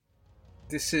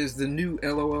This is the new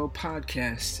LOL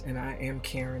podcast, and I am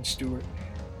Karen Stewart.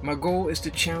 My goal is to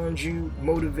challenge you,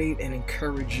 motivate, and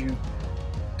encourage you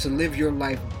to live your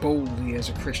life boldly as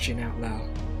a Christian out loud.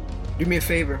 Do me a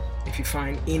favor, if you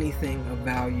find anything of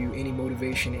value, any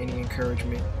motivation, any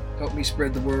encouragement, help me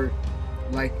spread the word.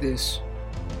 Like this,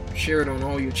 share it on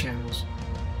all your channels,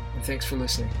 and thanks for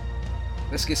listening.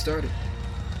 Let's get started.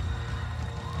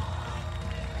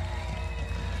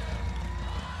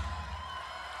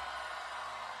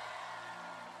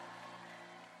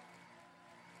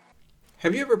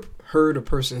 Have you ever heard a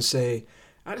person say,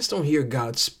 I just don't hear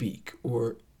God speak,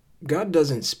 or God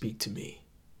doesn't speak to me,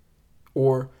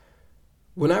 or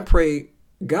when I pray,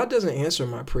 God doesn't answer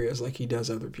my prayers like he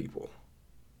does other people?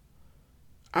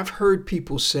 I've heard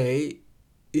people say,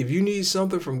 if you need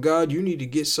something from God, you need to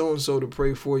get so-and-so to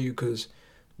pray for you because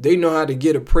they know how to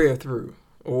get a prayer through,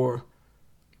 or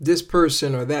this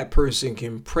person or that person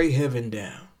can pray heaven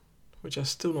down, which I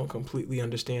still don't completely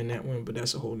understand that one, but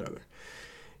that's a whole nother.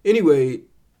 Anyway,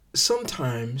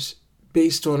 sometimes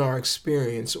based on our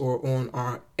experience or on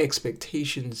our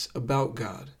expectations about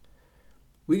God,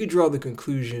 we could draw the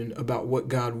conclusion about what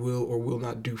God will or will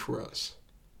not do for us.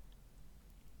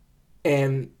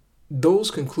 And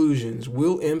those conclusions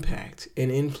will impact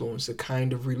and influence the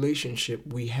kind of relationship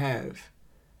we have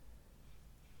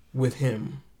with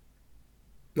him.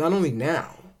 Not only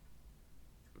now,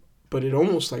 but it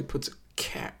almost like puts a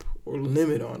cap or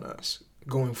limit on us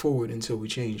going forward until we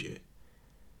change it.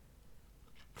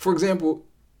 For example,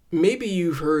 maybe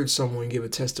you've heard someone give a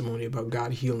testimony about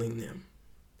God healing them,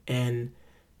 and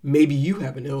maybe you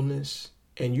have an illness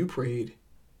and you prayed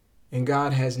and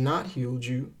God has not healed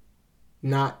you,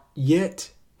 not yet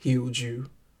healed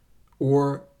you,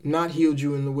 or not healed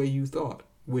you in the way you thought,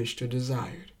 wished, or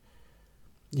desired.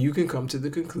 You can come to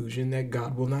the conclusion that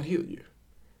God will not heal you.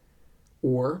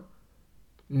 Or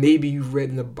maybe you've read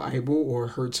in the Bible or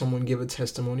heard someone give a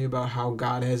testimony about how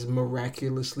God has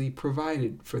miraculously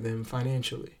provided for them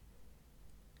financially.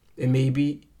 And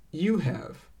maybe you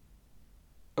have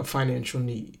a financial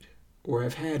need or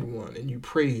have had one and you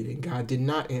prayed and God did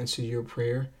not answer your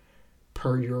prayer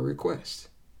per your request.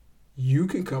 You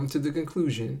can come to the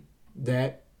conclusion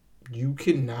that you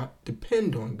cannot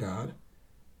depend on God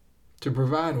to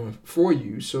provide for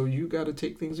you, so you got to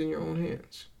take things in your own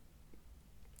hands.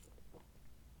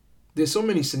 There's so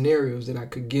many scenarios that I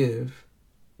could give,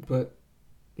 but,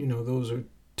 those are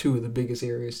two of the biggest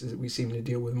areas that we seem to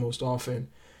deal with most often.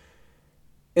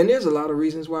 And there's a lot of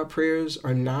reasons why prayers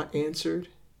are not answered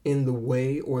in the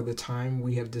way or the time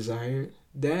we have desired.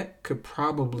 That could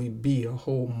probably be a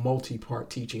whole multi-part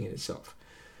teaching in itself.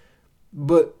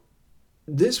 But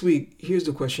this week, here's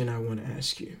the question I want to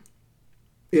ask you.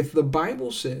 If the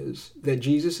Bible says that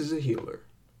Jesus is a healer,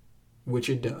 which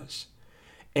it does,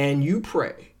 and you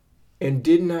pray and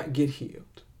did not get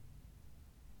healed,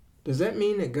 does that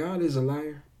mean that God is a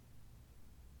liar?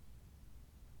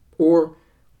 Or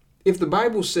if the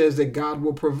Bible says that God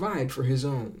will provide for his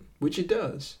own, which it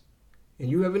does,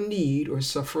 and you have a need or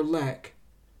suffer lack,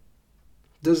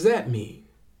 does that mean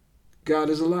God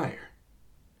is a liar?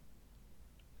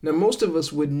 Now, most of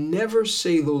us would never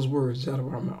say those words out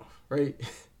of our mouth, right?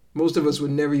 Most of us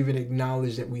would never even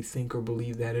acknowledge that we think or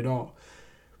believe that at all.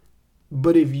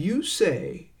 But if you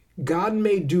say, God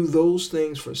may do those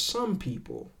things for some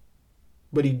people,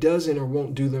 but he doesn't or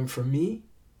won't do them for me,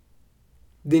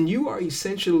 then you are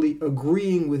essentially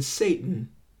agreeing with Satan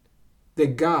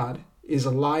that God is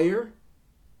a liar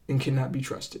and cannot be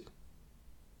trusted.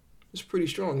 It's pretty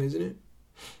strong, isn't it?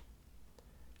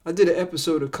 I did an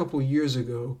episode a couple years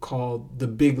ago called The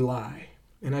Big Lie,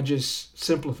 and I just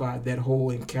simplified that whole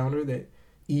encounter that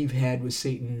Eve had with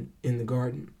Satan in the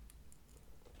garden.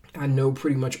 I know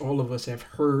pretty much all of us have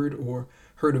heard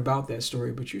about that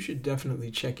story, but you should definitely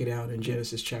check it out in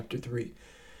Genesis chapter 3.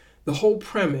 The whole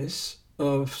premise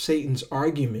of Satan's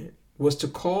argument was to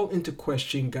call into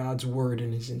question God's word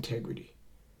and his integrity.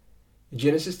 In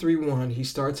Genesis 3:1, he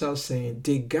starts out saying,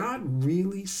 did God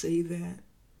really say that?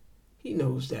 He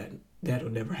knows that that'll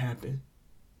never happen.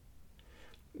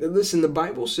 Now listen, the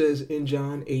Bible says in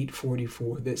John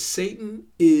 8:44 that Satan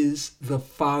is the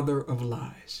father of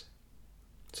lies.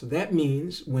 So that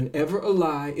means whenever a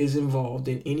lie is involved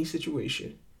in any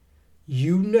situation,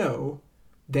 you know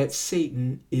that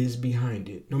Satan is behind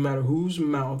it, no matter whose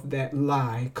mouth that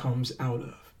lie comes out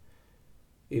of.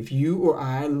 If you or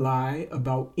I lie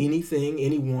about anything,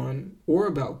 anyone, or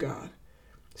about God,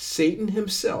 Satan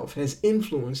himself has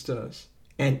influenced us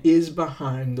and is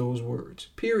behind those words,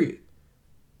 period.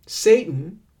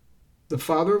 Satan, the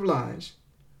father of lies,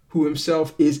 who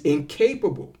himself is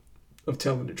incapable of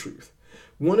telling the truth,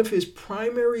 One of his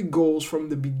primary goals from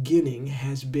the beginning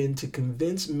has been to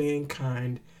convince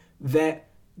mankind that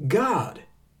God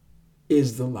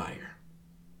is the liar.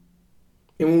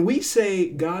 And when we say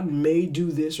God may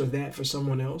do this or that for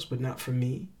someone else, but not for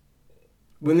me,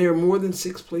 when there are more than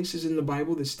 6 places in the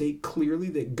Bible that state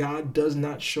clearly that God does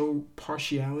not show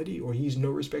partiality or he's no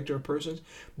respecter of persons,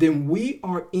 then we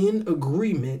are in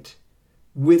agreement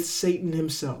with Satan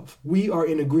himself. We are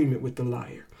in agreement with the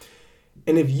liar.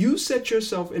 And if you set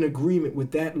yourself in agreement with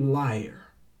that liar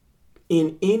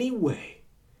in any way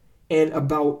and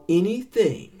about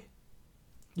anything,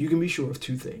 you can be sure of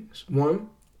 2 things. 1,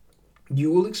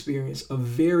 you will experience a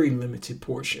very limited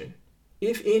portion,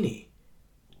 if any,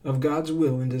 of God's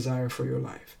will and desire for your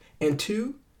life. And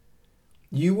 2,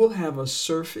 you will have a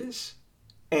surface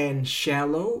and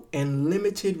shallow and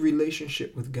limited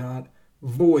relationship with God,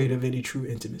 void of any true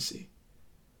intimacy.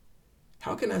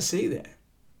 How can I say that?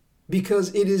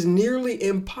 Because it is nearly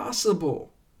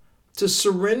impossible to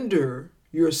surrender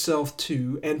yourself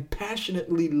to and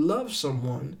passionately love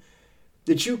someone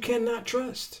that you cannot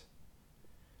trust.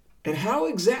 And how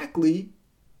exactly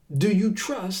do you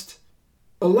trust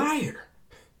a liar?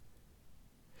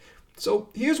 So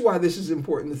here's why this is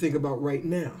important to think about right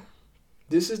now.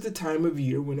 This is the time of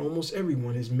year when almost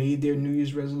everyone has made their New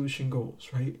Year's resolution goals,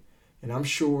 right? And I'm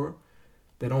sure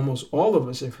that almost all of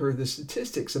us have heard the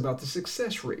statistics about the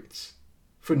success rates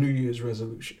for New Year's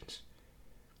resolutions.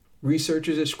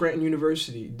 Researchers at Scranton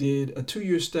University did a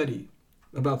 2-year study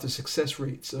about the success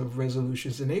rates of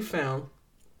resolutions, and they found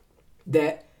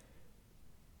that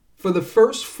for the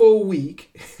first full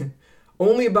week,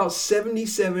 only about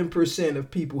 77%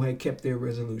 of people had kept their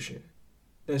resolution.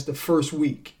 That's the first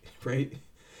week, right?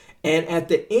 And at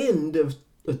the end of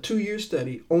a 2-year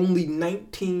study, only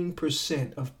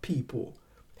 19% of people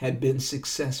had been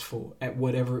successful at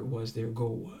whatever it was their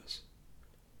goal was.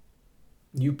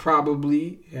 You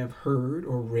probably have heard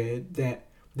or read that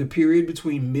the period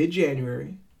between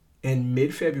mid-January and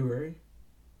mid-February,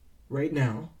 right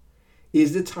now,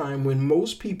 is the time when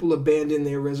most people abandon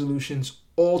their resolutions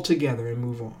altogether and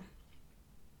move on.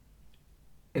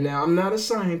 And now I'm not a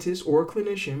scientist or a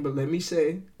clinician, but let me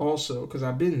say also, because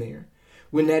I've been there,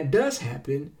 when that does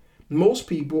happen, most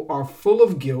people are full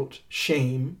of guilt,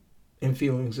 shame, and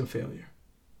feelings of failure.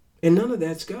 And none of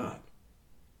that's God.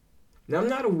 Now, I'm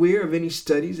not aware of any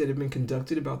studies that have been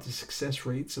conducted about the success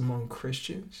rates among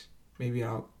Christians. Maybe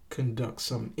I'll conduct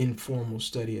some informal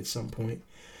study at some point.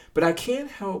 But I can't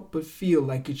help but feel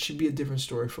like it should be a different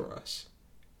story for us.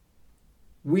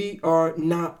 We are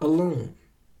not alone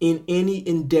in any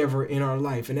endeavor in our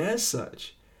life. And as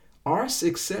such, our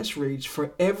success rates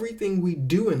for everything we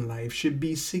do in life should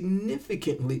be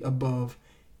significantly above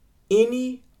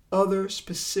any other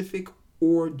specific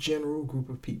or general group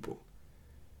of people.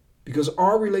 Because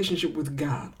our relationship with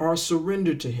God, our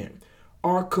surrender to Him,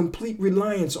 our complete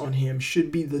reliance on Him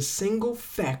should be the single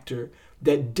factor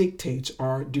that dictates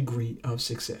our degree of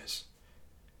success.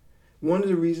 One of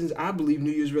the reasons I believe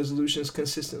New Year's resolutions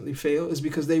consistently fail is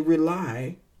because they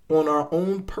rely on our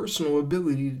own personal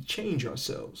ability to change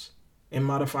ourselves and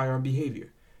modify our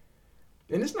behavior.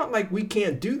 And it's not like we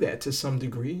can't do that to some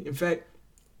degree. In fact,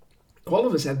 all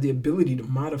of us have the ability to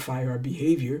modify our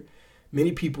behavior.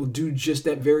 Many people do just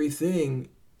that very thing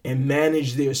and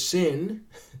manage their sin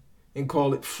and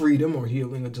call it freedom or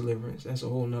healing or deliverance. That's a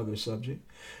whole nother subject.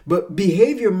 But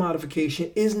behavior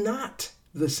modification is not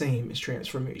the same as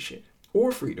transformation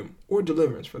or freedom or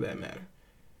deliverance for that matter.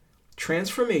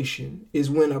 Transformation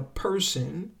is when a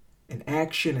person, an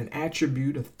action, an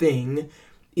attribute, a thing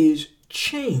is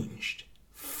changed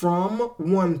from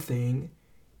one thing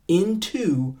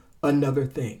into another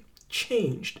thing.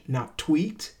 Changed, not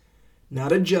tweaked,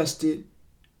 not adjusted,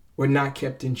 or not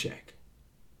kept in check.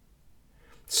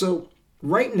 So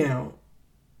right now,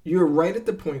 you're right at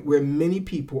the point where many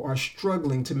people are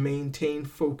struggling to maintain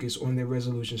focus on their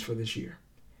resolutions for this year.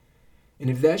 And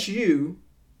if that's you,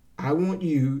 I want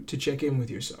you to check in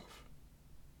with yourself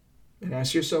and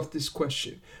ask yourself this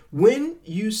question. When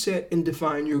you set and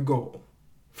define your goal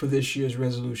for this year's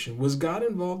resolution, was God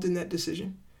involved in that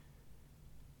decision?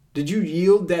 Did you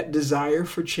yield that desire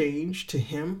for change to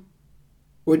Him?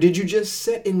 Or did you just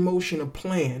set in motion a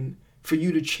plan for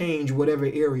you to change whatever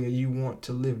area you want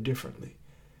to live differently?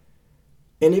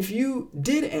 And if you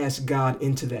did ask God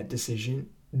into that decision,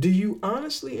 do you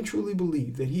honestly and truly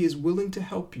believe that He is willing to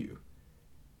help you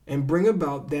and bring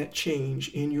about that change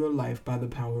in your life by the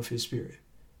power of His Spirit?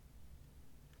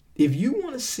 If you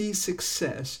want to see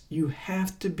success, you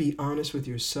have to be honest with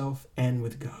yourself and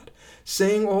with God.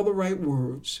 Saying all the right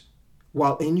words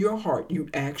while in your heart you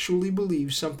actually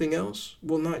believe something else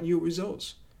will not yield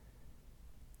results.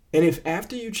 And if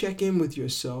after you check in with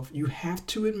yourself, you have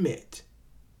to admit,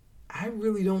 I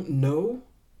really don't know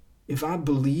if I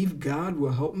believe God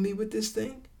will help me with this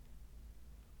thing,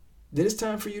 then it's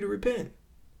time for you to repent.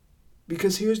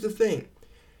 Because here's the thing.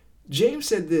 James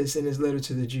said this in his letter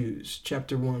to the Jews,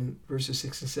 chapter 1, verses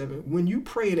 6 and 7. When you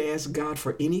pray and ask God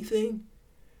for anything,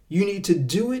 you need to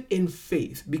do it in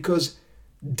faith, because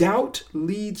doubt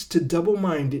leads to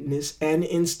double-mindedness and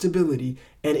instability.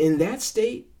 And in that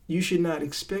state, you should not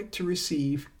expect to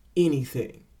receive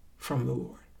anything from the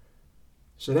Lord.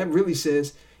 So that really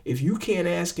says, if you can't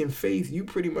ask in faith, you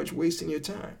pretty much wasting your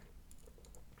time.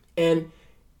 And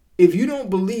if you don't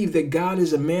believe that God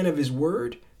is a man of his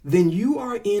word, then you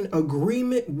are in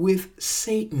agreement with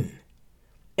Satan.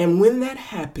 And when that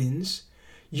happens,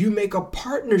 you make a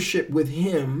partnership with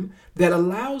him that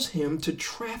allows him to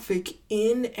traffic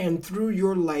in and through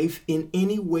your life in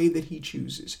any way that he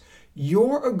chooses.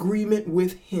 Your agreement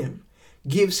with him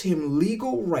gives him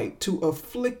legal right to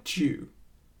afflict you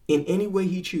in any way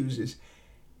he chooses.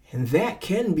 And that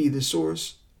can be the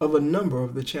source of a number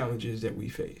of the challenges that we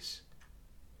face.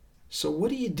 So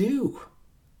what do?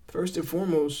 First and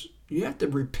foremost, you have to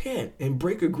repent and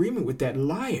break agreement with that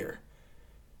liar.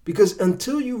 Because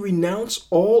until you renounce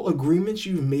all agreements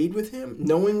you've made with him,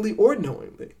 knowingly or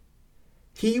unknowingly,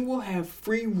 he will have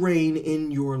free reign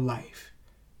in your life.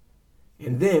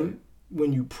 And then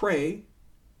when you pray,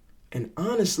 and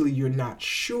honestly you're not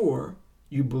sure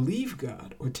you believe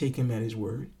God or take him at his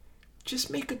word, just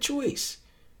make a choice.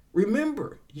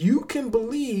 Remember, you can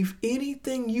believe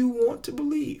anything you want to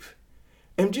believe.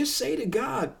 And just say to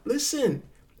God, listen,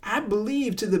 I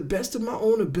believe to the best of my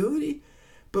own ability,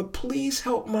 but please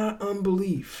help my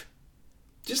unbelief.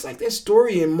 Just like that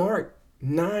story in Mark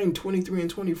 9, 23 and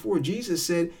 24, Jesus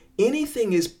said,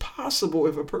 anything is possible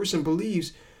if a person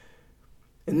believes.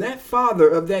 And that father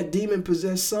of that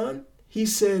demon-possessed son, he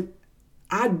said,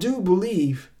 I do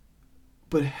believe,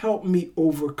 but help me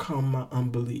overcome my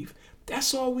unbelief.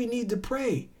 That's all we need to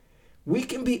pray. We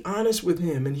can be honest with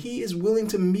him, and he is willing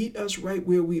to meet us right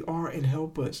where we are and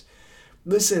help us.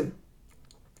 Listen,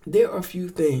 there are few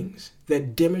things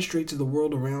that demonstrate to the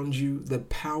world around you the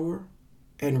power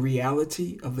and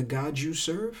reality of the God you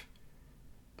serve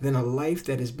than a life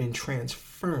that has been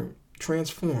transformed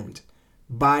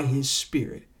by his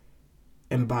Spirit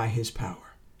and by his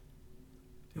power.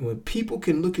 And when people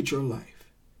can look at your life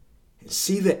and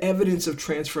see the evidence of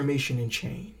transformation and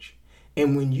change,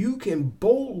 and when you can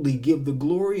boldly give the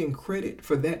glory and credit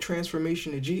for that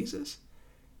transformation to Jesus,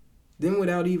 then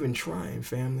without even trying,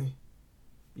 family,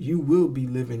 you will be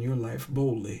living your life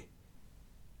boldly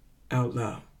out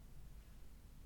loud.